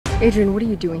Adrian, what are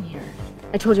you doing here?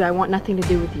 I told you I want nothing to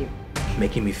do with you.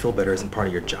 Making me feel better isn't part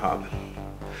of your job.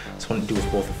 I just want to do us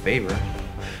both a favor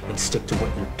and stick to what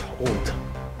you're told.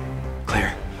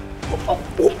 Claire.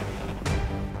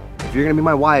 If you're gonna be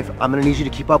my wife, I'm gonna need you to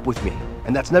keep up with me.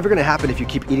 And that's never gonna happen if you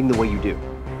keep eating the way you do.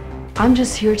 I'm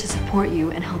just here to support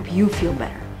you and help you feel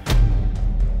better.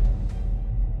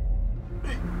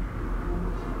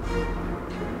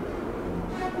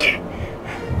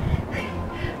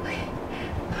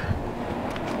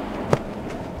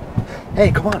 Hey,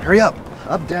 come on, hurry up.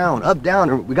 Up,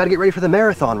 down. We gotta get ready for the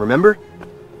marathon, remember?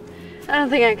 I don't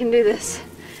think I can do this.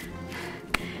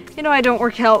 You know I don't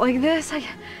work out like this. I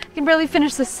can barely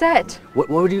finish the set. What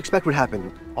would you expect would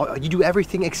happen? You do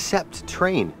everything except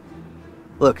train.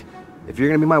 Look, if you're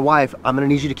gonna be my wife, I'm gonna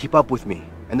need you to keep up with me.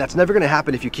 And that's never gonna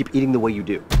happen if you keep eating the way you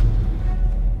do.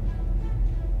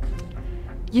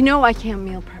 You know I can't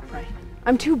meal prep right.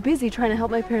 I'm too busy trying to help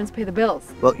my parents pay the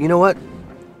bills. Well, you know what?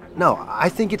 No, I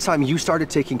think it's time you started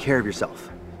taking care of yourself.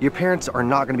 Your parents are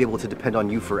not gonna be able to depend on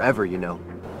you forever, you know.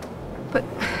 But,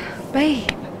 babe.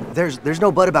 There's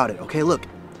no but about it, okay? Look,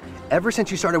 ever since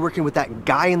you started working with that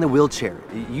guy in the wheelchair,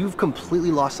 you've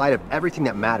completely lost sight of everything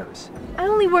that matters. I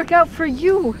only work out for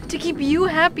you, to keep you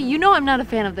happy. You know I'm not a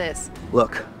fan of this.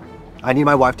 Look, I need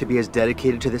my wife to be as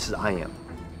dedicated to this as I am.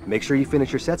 Make sure you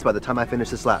finish your sets by the time I finish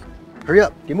this lap. Hurry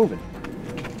up, get moving.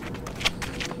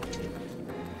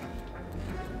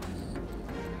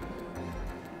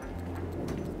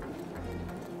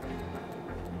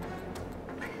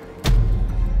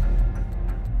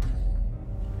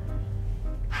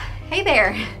 Hey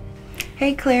there.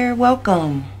 Hey Claire,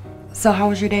 welcome. So how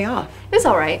was your day off? It's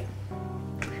all right.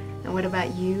 And what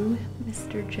about you,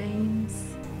 Mr.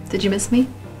 James? Did you miss me?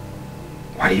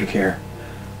 Why do you care?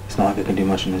 It's not like I can do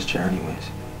much in this chair anyways.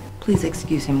 Please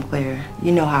excuse him, Claire.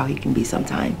 You know how he can be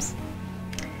sometimes.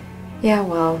 Yeah,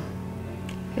 well,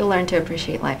 you'll learn to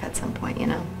appreciate life at some point, you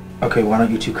know? Okay, why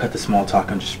don't you two cut the small talk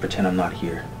and just pretend I'm not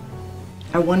here?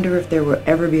 I wonder if there will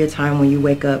ever be a time when you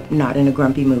wake up not in a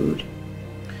grumpy mood.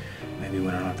 Maybe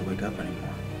when I don't have to wake up anymore.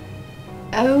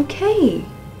 Okay.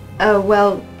 Oh,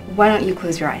 well, why don't you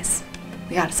close your eyes?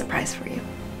 We got a surprise for you.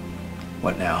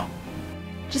 What now?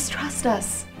 Just trust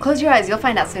us. Close your eyes, you'll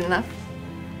find out soon enough.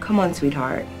 Come on,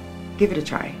 sweetheart. Give it a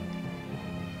try.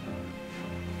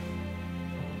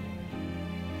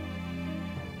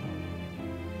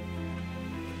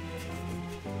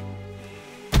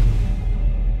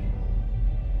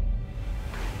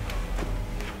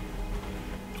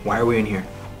 Why are we in here?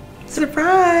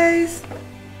 Surprise!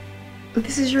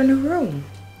 This is your new room.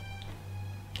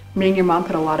 Me and your mom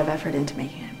put a lot of effort into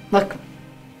making it. Look,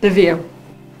 the view.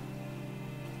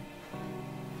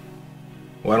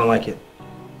 Well, I don't like it.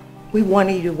 We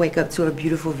wanted you to wake up to a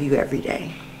beautiful view every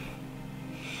day.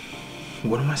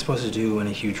 What am I supposed to do in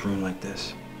a huge room like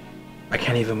this? I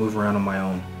can't even move around on my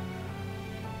own.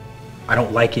 I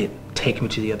don't like it. Take me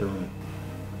to the other room.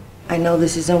 I know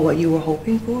this isn't what you were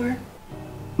hoping for,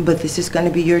 but this is going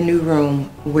to be your new room,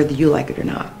 whether you like it or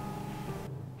not.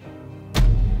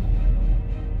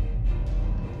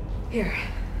 Here,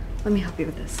 let me help you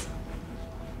with this.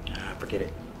 Forget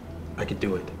it. I could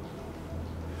do it.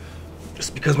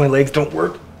 Just because my legs don't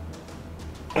work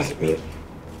doesn't mean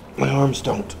my arms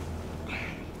don't.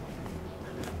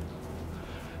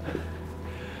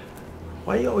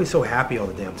 Why are you always so happy all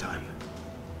the damn time?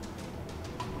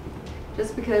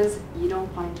 Just because you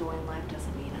don't find joy in life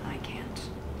doesn't mean I can't.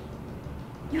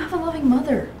 You have a loving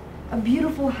mother, a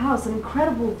beautiful house, an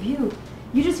incredible view.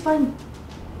 You just find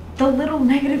the little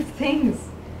negative things.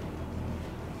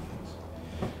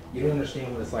 You don't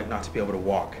understand what it's like not to be able to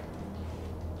walk.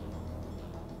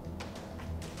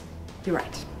 You're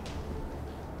right.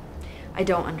 I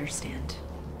don't understand.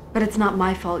 But it's not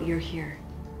my fault you're here.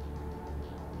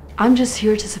 I'm just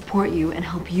here to support you and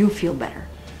help you feel better.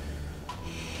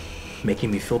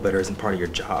 Making me feel better isn't part of your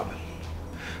job.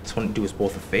 I just want to do us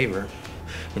both a favor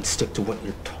and stick to what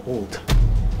you're told.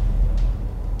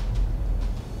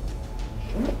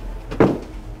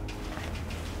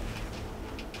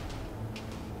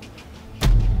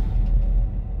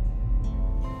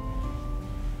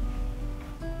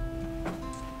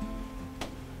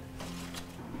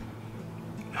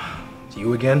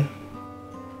 You again?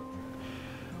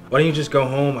 Why don't you just go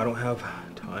home? I don't have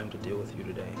time to deal with you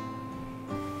today.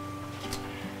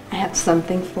 I have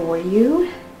something for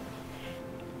you.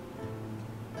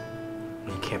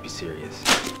 You can't be serious.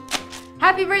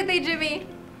 Happy birthday, Jimmy!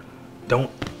 Don't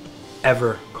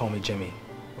ever call me Jimmy.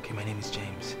 Okay, my name is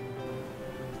James.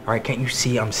 Alright, can't you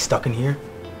see I'm stuck in here?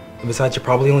 And besides, you're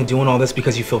probably only doing all this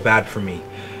because you feel bad for me.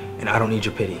 And I don't need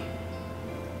your pity.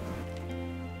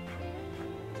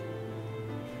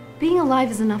 Being alive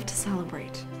is enough to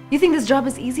celebrate. You think this job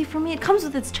is easy for me? It comes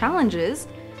with its challenges.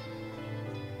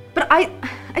 But I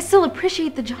still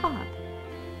appreciate the job.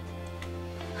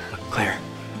 Claire.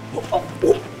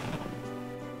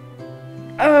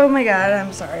 Oh my God,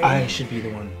 I'm sorry. I should be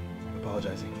the one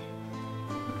apologizing.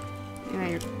 Yeah,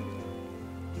 you're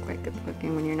quite good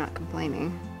looking when you're not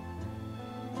complaining.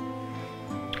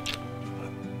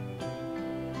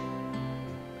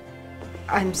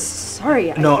 I'm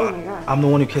sorry. No, oh my God. I'm the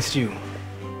one who kissed you.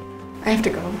 I have to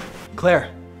go. Claire.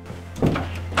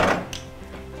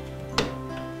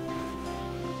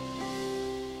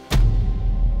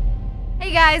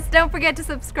 Hey guys, don't forget to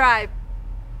subscribe.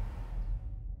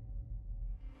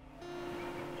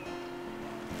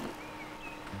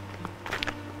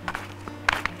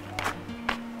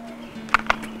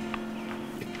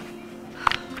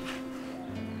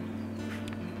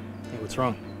 Hey, what's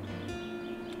wrong?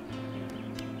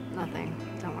 Nothing.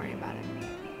 Don't worry about it.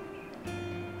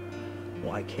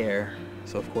 Well, I care,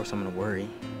 so of course I'm gonna worry.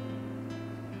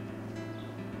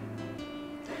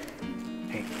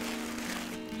 Hey,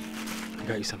 I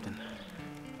got you something.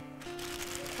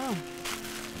 Oh.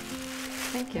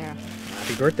 Thank you.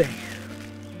 Happy birthday.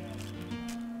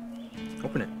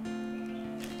 Open it.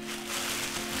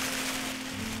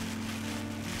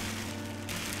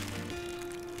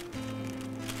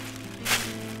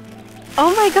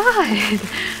 Oh my God.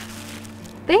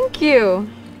 Thank you.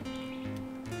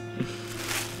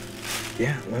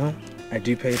 Yeah, well, I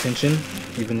do pay attention,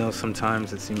 even though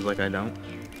sometimes it seems like I don't.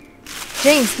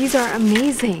 James, these are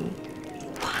amazing.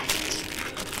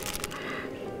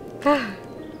 What?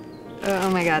 Oh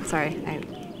my God, sorry.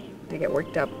 I get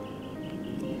worked up.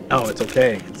 Oh, it's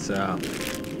okay. It's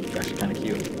actually kind of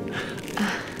cute.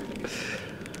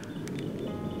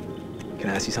 Can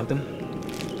I ask you something?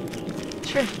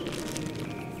 Sure.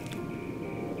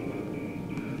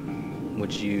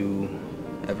 Would you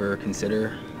ever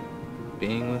consider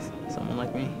being with someone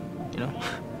like me, you know?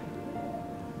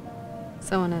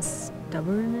 Someone as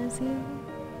stubborn as you?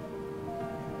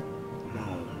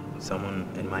 No, someone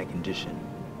in my condition.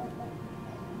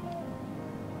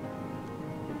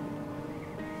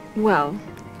 Well,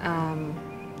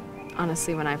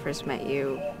 honestly, when I first met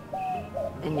you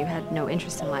and you had no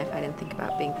interest in life, I didn't think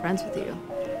about being friends with you.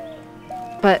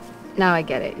 But now I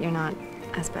get it. You're not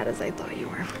as bad as I thought you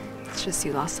were. It's just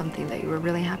you lost something that you were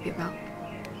really happy about.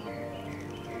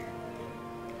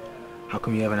 How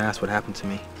come you haven't asked what happened to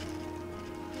me?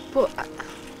 Well,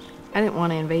 I didn't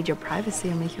want to invade your privacy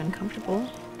or make you uncomfortable.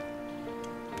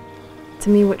 To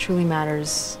me, what truly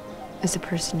matters is the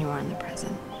person you are in the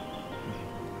present.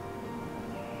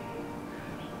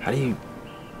 How do you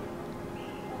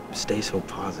stay so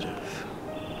positive?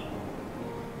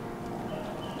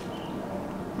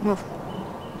 Well,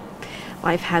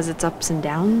 life has its ups and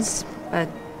downs, but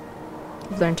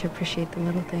I've learned to appreciate the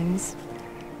little things.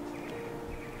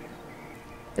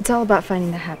 It's all about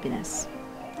finding the happiness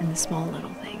in the small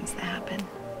little things that happen.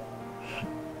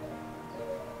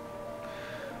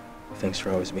 Thanks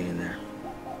for always being there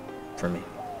for me.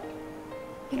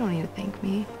 You don't need to thank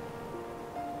me.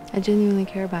 I genuinely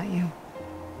care about you.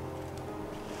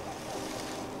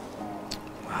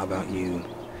 Well, how about you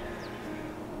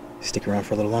stick around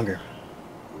for a little longer?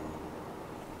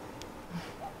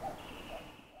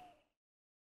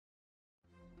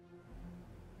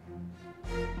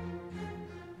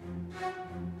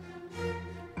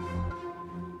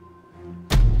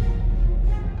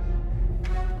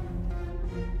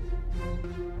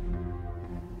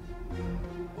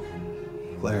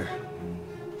 Claire.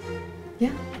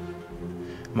 Yeah?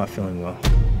 I'm not feeling well.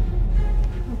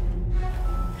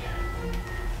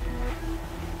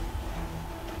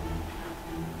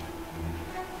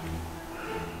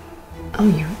 Oh,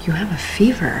 you have a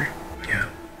fever. Yeah.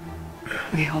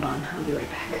 Okay, hold on. I'll be right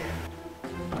back.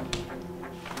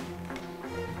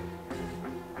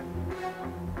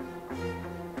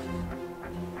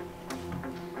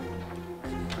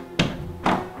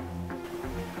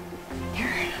 Here.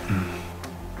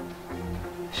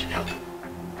 Should help.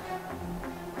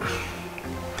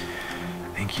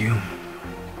 Thank you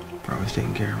for always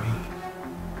taking care of me.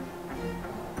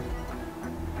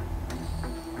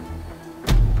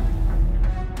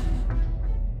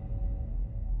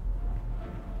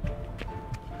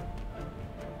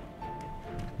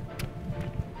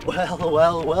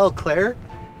 Well, Claire.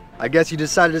 I guess you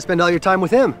decided to spend all your time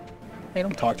with him. Hey,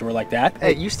 don't talk to her like that.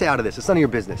 Hey, you stay out of this. It's none of your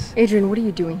business. Adrian, what are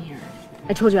you doing here?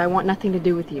 I told you I want nothing to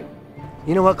do with you.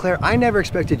 You know what, Claire? I never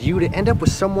expected you to end up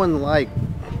with someone like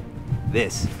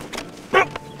this.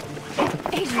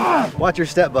 Adrian! Watch your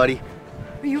step, buddy.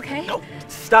 Are you okay? No,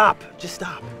 stop. Just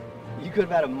stop. You could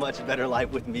have had a much better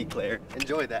life with me, Claire.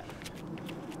 Enjoy that.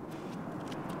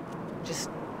 Just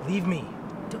leave me.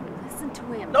 Don't listen to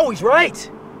him. No, he's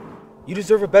right. You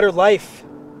deserve a better life.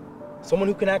 Someone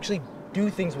who can actually do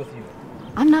things with you.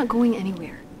 I'm not going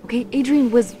anywhere, okay?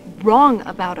 Adrian was wrong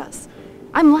about us.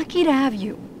 I'm lucky to have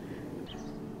you.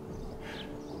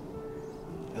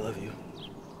 I love you.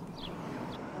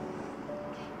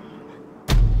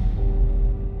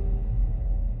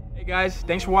 Hey guys,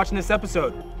 thanks for watching this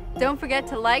episode. Don't forget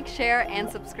to like, share,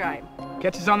 and subscribe.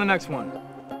 Catch us on the next one.